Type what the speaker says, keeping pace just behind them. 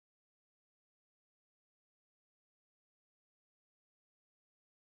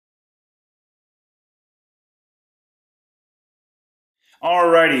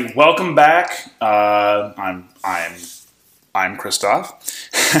Alrighty, welcome back. I'm Christoph,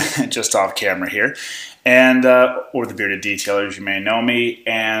 just off camera here, and or the bearded detailer, you may know me.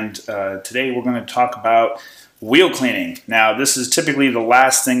 And today we're going to talk about wheel cleaning. Now, this is typically the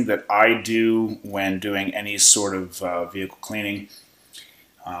last thing that I do when doing any sort of vehicle cleaning.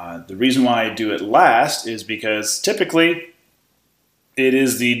 The reason why I do it last is because typically it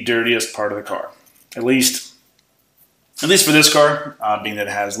is the dirtiest part of the car, at least for this car, being that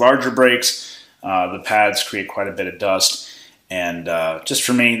it has larger brakes. The pads create quite a bit of dust, and just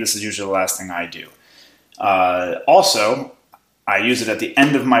for me, this is usually the last thing I do. Also, I use it at the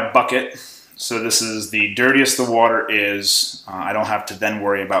end of my bucket, so this is the dirtiest the water is. I don't have to then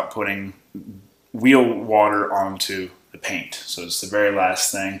worry about putting wheel water onto the paint, so it's the very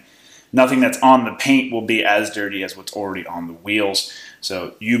last thing. Nothing that's on the paint will be as dirty as what's already on the wheels.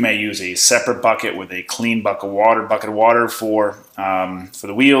 So you may use a separate bucket with a clean bucket of water for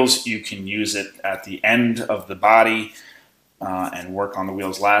the wheels. You can use it at the end of the body and work on the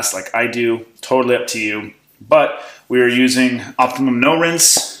wheels last, like I do. Totally up to you. But we are using Optimum No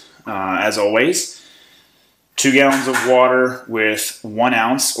Rinse as always. 2 gallons of water with 1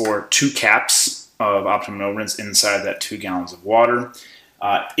 ounce or 2 caps of Optimum No Rinse inside that 2 gallons of water.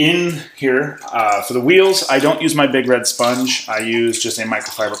 In here, for the wheels, I don't use my big red sponge. I use just a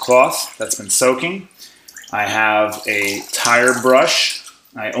microfiber cloth that's been soaking. I have a tire brush.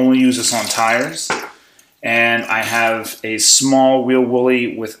 I only use this on tires. And I have a small wheel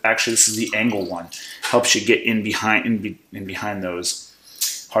woolly with, actually this is the angle one. Helps you get in behind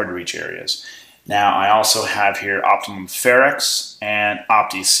those hard to reach areas. Now I also have here Optimum Ferrex and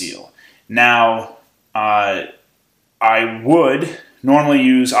Opti-Seal. Now I would normally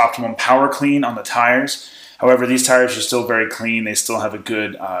use Optimum Power Clean on the tires. However, these tires are still very clean. They still have a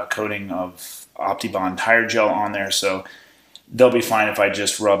good coating of Opti-Bond tire gel on there, so they'll be fine if I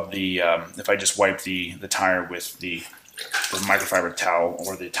just rub the, if I just wipe the tire with the microfiber towel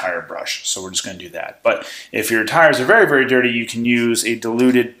or the tire brush. So we're just going to do that. But if your tires are very, very dirty, you can use a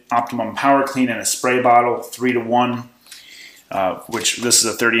diluted Optimum Power Clean in a spray bottle, 3-to-1, which this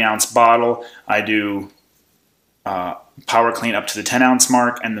is a 30-ounce bottle. I do Power Clean up to the 10-ounce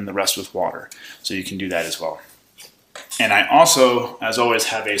mark, and then the rest with water. So you can do that as well. And I also, as always,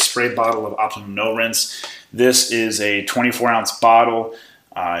 have a spray bottle of Optimum No Rinse. This is a 24-ounce bottle.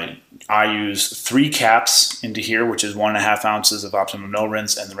 I use 3 caps into here, which is 1.5 ounces of Optimum No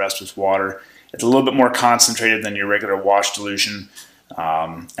Rinse, and the rest with water. It's a little bit more concentrated than your regular wash dilution,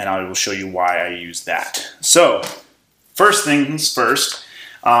 and I will show you why I use that. So, first things first.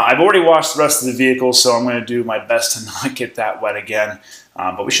 I've already washed the rest of the vehicle, so I'm going to do my best to not get that wet again,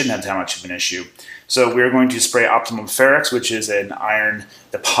 but we shouldn't have that much of an issue. So we're going to spray Optimum Ferrex, which is an iron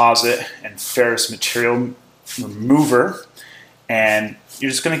deposit and ferrous material remover, and you're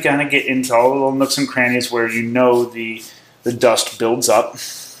just going to kind of get into all the little nooks and crannies where you know the dust builds up.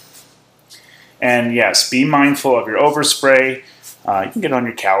 And yes, be mindful of your overspray. You can get on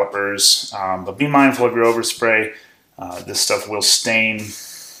your calipers, but be mindful of your overspray. This stuff will stain,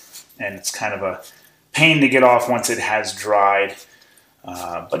 and it's kind of a pain to get off once it has dried,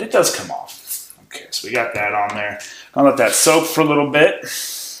 but it does come off. Okay, so we got that on there. I'll let that soak for a little bit,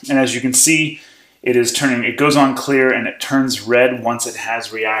 and as you can see, it goes on clear and it turns red once it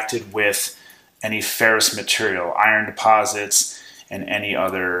has reacted with any ferrous material, iron deposits, and any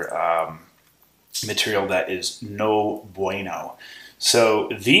other material that is no bueno. So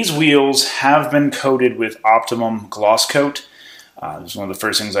these wheels have been coated with Optimum Gloss Coat. It was one of the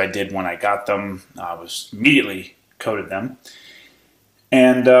first things I did when I got them. I was immediately coated them.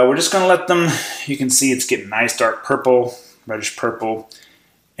 And we're just going to let them, you can see it's getting nice dark purple, reddish purple.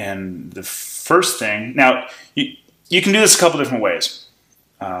 And the first thing, now you can do this a couple different ways.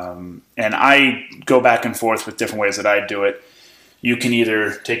 And I go back and forth with different ways that I do it. You can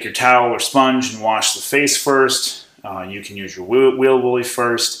either take your towel or sponge and wash the face first. You can use your wheel woolly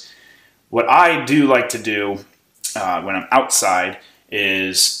first. What I do like to do when I'm outside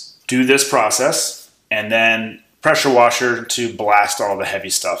is do this process and then pressure washer to blast all the heavy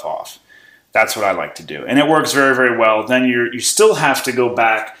stuff off. That's what I like to do, and it works very, very well. Then you still have to go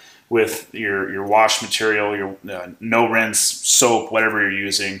back with your wash material, your no rinse soap, whatever you're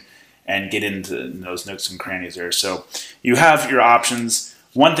using, and get into those nooks and crannies there. So you have your options.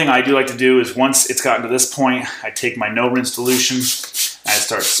 One thing I do like to do is once it's gotten to this point, I take my no rinse dilution and I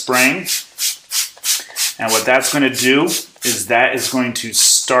start spraying. And what that's going to do is that is going to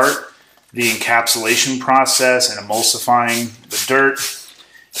start the encapsulation process and emulsifying the dirt.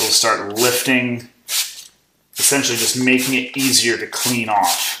 It'll start lifting, essentially just making it easier to clean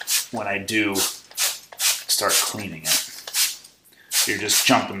off when I do start cleaning it. You're just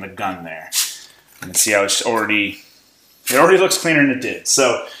jumping the gun there. And see how it already looks cleaner than it did.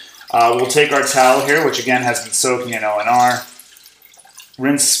 So we'll take our towel here, which again has been soaking in O&R.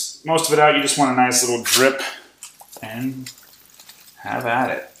 Rinse most of it out. You just want a nice little drip and have at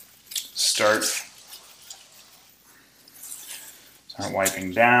it. Start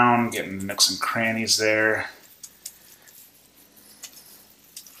wiping down, getting the nooks and crannies there.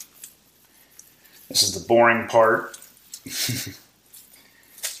 This is the boring part.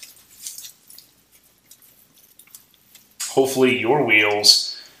 Hopefully your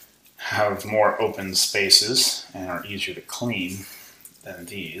wheels have more open spaces and are easier to clean than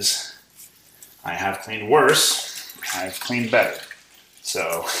these. I have cleaned worse, I've cleaned better.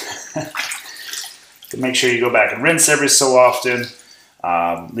 So make sure you go back and rinse every so often,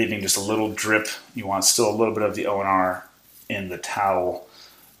 leaving just a little drip. You want still a little bit of the O&R in the towel,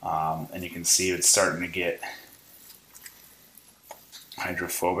 and you can see it's starting to get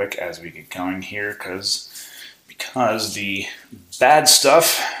hydrophobic as we get going here because the bad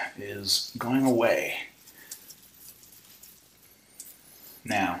stuff is going away.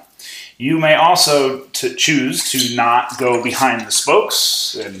 Now, you may also choose to not go behind the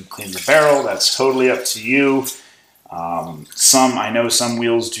spokes and clean the barrel. That's totally up to you. I know some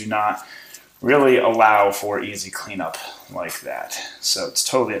wheels do not really allow for easy cleanup like that. So it's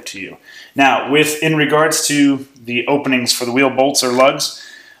totally up to you. Now, in regards to the openings for the wheel bolts or lugs,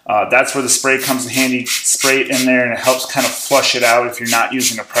 that's where the spray comes in handy. Spray it in there and it helps kind of flush it out if you're not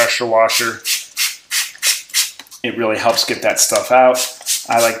using a pressure washer. It really helps get that stuff out.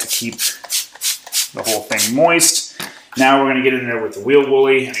 I like to keep the whole thing moist. Now we're going to get in there with the wheel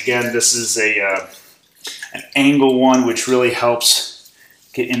woolly. And again, this is an angle one, which really helps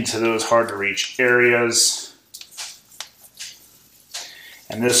get into those hard to reach areas.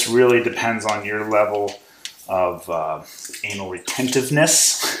 And this really depends on your level of anal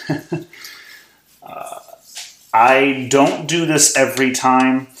retentiveness. I don't do this every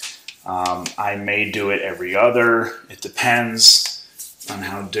time. I may do it every other. It depends on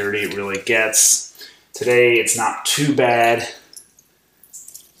how dirty it really gets. Today it's not too bad.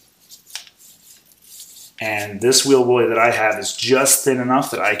 And this wheel woolly that I have is just thin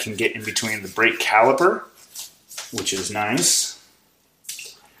enough that I can get in between the brake caliper, which is nice.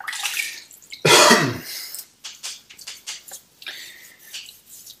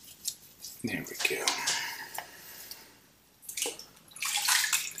 There we go.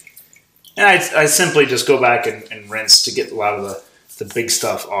 And I simply just go back and rinse to get a lot of the big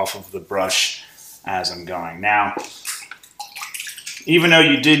stuff off of the brush as I'm going. Now, even though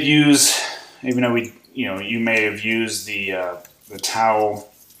you may have used the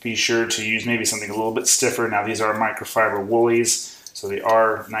towel, be sure to use maybe something a little bit stiffer. Now these are microfiber woolies, so they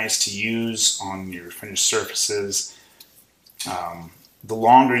are nice to use on your finished surfaces. The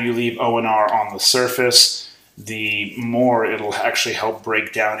longer you leave O&R on the surface, the more it'll actually help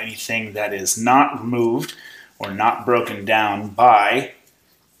break down anything that is not removed or not broken down by,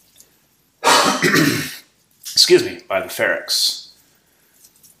 excuse me, by the ferrix.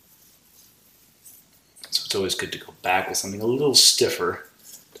 So it's always good to go back with something a little stiffer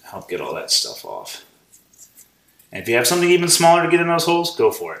to help get all that stuff off. And if you have something even smaller to get in those holes, go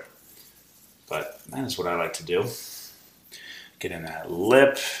for it. But that is what I like to do. Get in that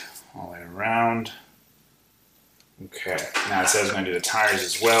lip all the way around. Okay, now it says I'm going to do the tires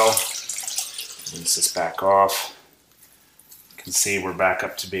as well. Rinse this back off. You can see we're back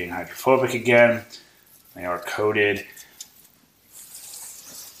up to being hydrophobic again. They are coated.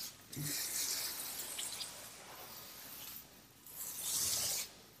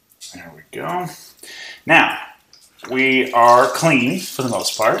 There we go. Now, we are clean for the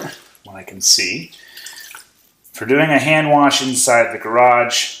most part, what I can see. For doing a hand wash inside the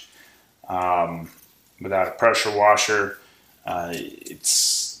garage, without a pressure washer,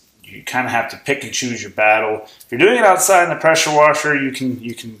 you kind of have to pick and choose your battle. If you're doing it outside in the pressure washer, you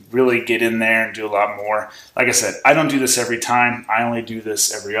can really get in there and do a lot more. Like I said, I don't do this every time. I only do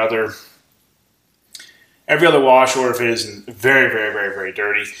this every other wash, or if it is very, very, very, very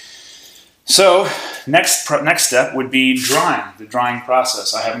dirty. So next step would be drying, the drying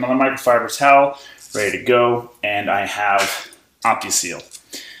process. I have another microfiber towel ready to go, and I have Opti-Seal.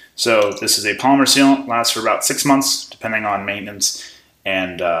 So this is a polymer sealant, lasts for about 6 months, depending on maintenance,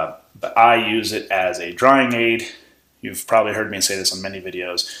 and but I use it as a drying aid. You've probably heard me say this on many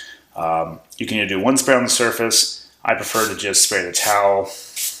videos. You can either do one spray on the surface. I prefer to just spray the towel.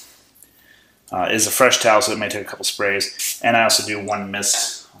 It is a fresh towel, so it may take a couple sprays. And I also do one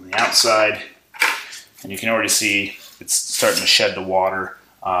mist on the outside, and you can already see it's starting to shed the water.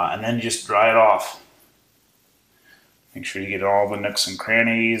 And then you just dry it off. Make sure you get all the nooks and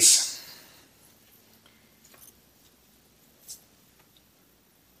crannies.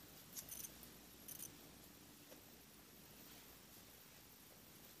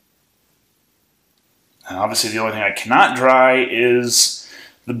 And obviously the only thing I cannot dry is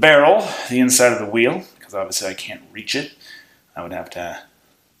the barrel, the inside of the wheel, because obviously I can't reach it. I would have to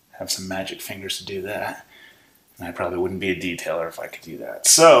have some magic fingers to do that. And I probably wouldn't be a detailer if I could do that.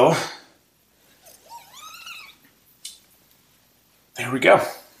 So, there we go.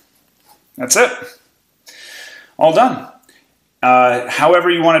 That's it. All done.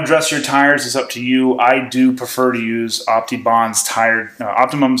 However you want to dress your tires is up to you. I do prefer to use Opti-Bond's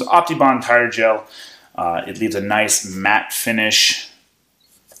Optimum's Opti-Bond tire gel. It leaves a nice matte finish,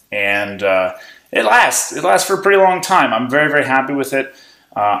 and it lasts. It lasts for a pretty long time. I'm very, very happy with it.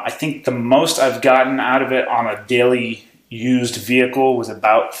 I think the most I've gotten out of it on a daily used vehicle was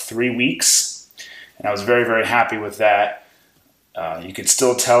about 3 weeks, and I was very, very happy with that. You could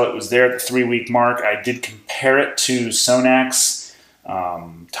still tell it was there at the 3-week mark. I did compare it to Sonak's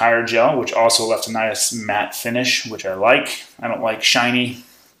tire gel, which also left a nice matte finish, which I like. I don't like shiny.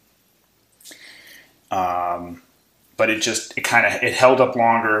 But it held up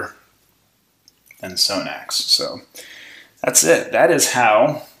longer than Sonak's. So that's it. That is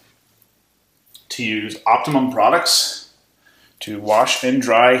how to use Optimum products to wash and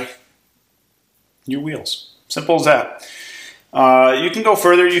dry your wheels. Simple as that. You can go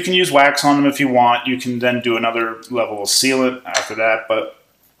further. You can use wax on them if you want. You can then do another level of sealant after that. But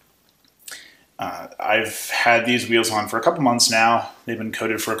I've had these wheels on for a couple months now. They've been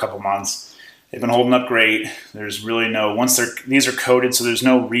coated for a couple months. They've been holding up great. There's really these are coated, so there's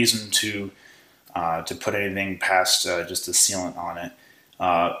no reason to put anything past just a sealant on it.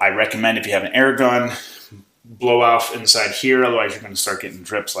 I recommend if you have an air gun, blow off inside here, otherwise you're going to start getting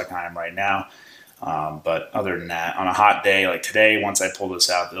drips like I am right now. But other than that, on a hot day like today, once I pull this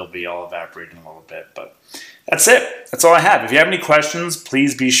out, it'll be all evaporating a little bit. But that's it. That's all I have. If you have any questions,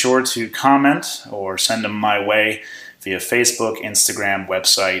 please be sure to comment or send them my way via Facebook, Instagram,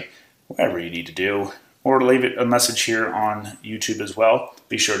 website, whatever you need to do, or leave it a message here on YouTube as well.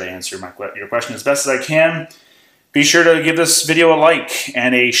 Be sure to answer your question as best as I can. Be sure to give this video a like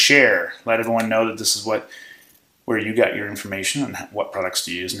and a share. Let everyone know that this is where you got your information on what products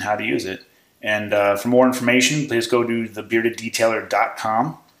to use and how to use it. And for more information, please go to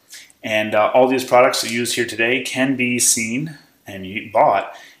thebeardeddetailer.com. And all these products used here today can be seen and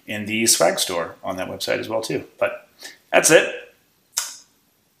bought in the swag store on that website as well too. But that's it.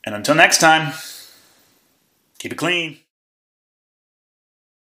 And until next time, keep it clean.